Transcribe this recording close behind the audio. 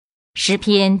诗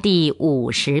篇第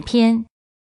50篇。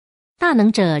大能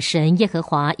者神耶和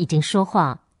华已经说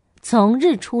话，从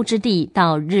日出之地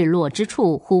到日落之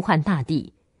处呼唤大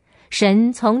地。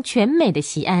神从全美的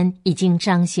锡安已经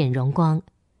彰显荣光。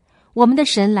我们的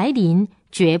神来临，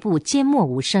绝不缄默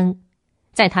无声。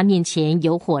在他面前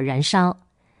有火燃烧，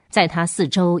在他四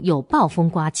周有暴风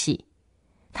刮起。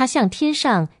他向天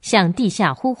上向地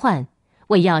下呼唤，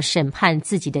为要审判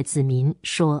自己的子民，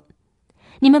说：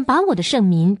你们把我的圣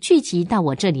民聚集到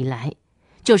我这里来，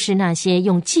就是那些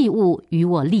用祭物与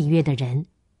我立约的人。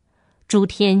诸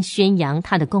天宣扬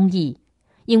他的公义，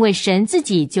因为神自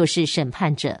己就是审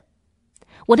判者。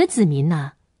我的子民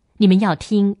啊，你们要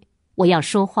听，我要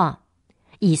说话。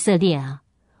以色列啊，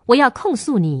我要控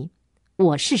诉你，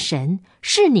我是神，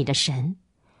是你的神。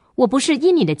我不是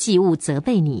因你的祭物责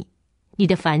备你，你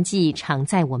的燔祭常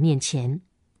在我面前。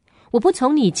我不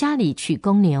从你家里取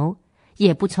公牛，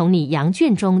也不从你羊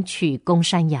圈中取公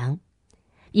山羊，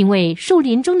因为树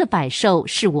林中的百兽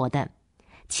是我的，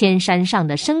千山上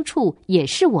的牲畜也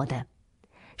是我的，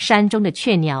山中的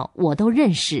雀鸟我都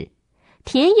认识，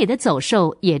田野的走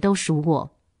兽也都属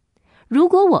我。如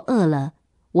果我饿了，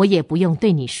我也不用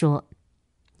对你说，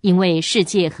因为世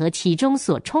界和其中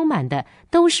所充满的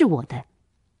都是我的。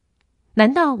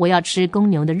难道我要吃公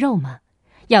牛的肉吗？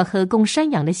要喝公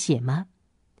山羊的血吗？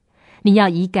你要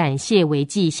以感谢为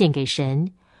祭献给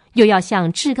神，又要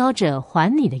向至高者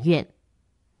还你的愿。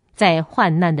在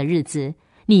患难的日子，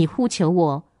你呼求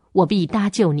我，我必搭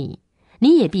救你，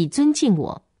你也必尊敬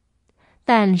我。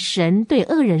但神对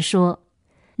恶人说：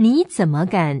你怎么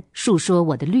敢述说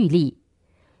我的律例？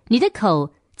你的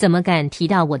口怎么敢提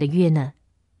到我的约呢？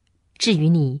至于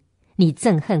你，你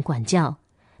憎恨管教，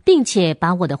并且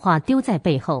把我的话丢在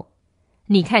背后。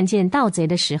你看见盗贼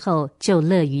的时候，就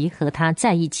乐于和他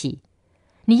在一起。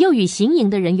你又与行淫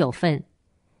的人有份，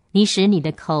你使你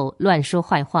的口乱说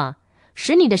坏话，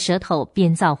使你的舌头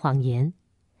编造谎言。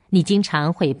你经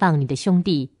常毁谤你的兄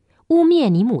弟，污蔑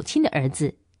你母亲的儿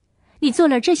子。你做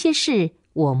了这些事，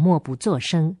我默不作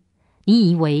声。你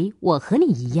以为我和你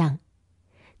一样？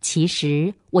其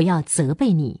实我要责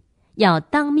备你，要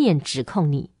当面指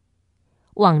控你。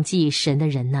忘记神的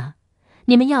人哪，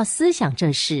你们要思想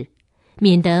这事，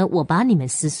免得我把你们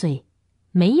撕碎，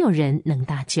没有人能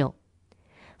搭救。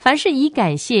凡是以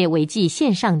感谢为祭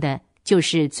献上的，就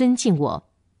是尊敬我；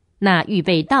那预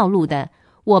备道路的，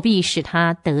我必使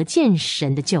他得见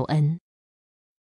神的救恩。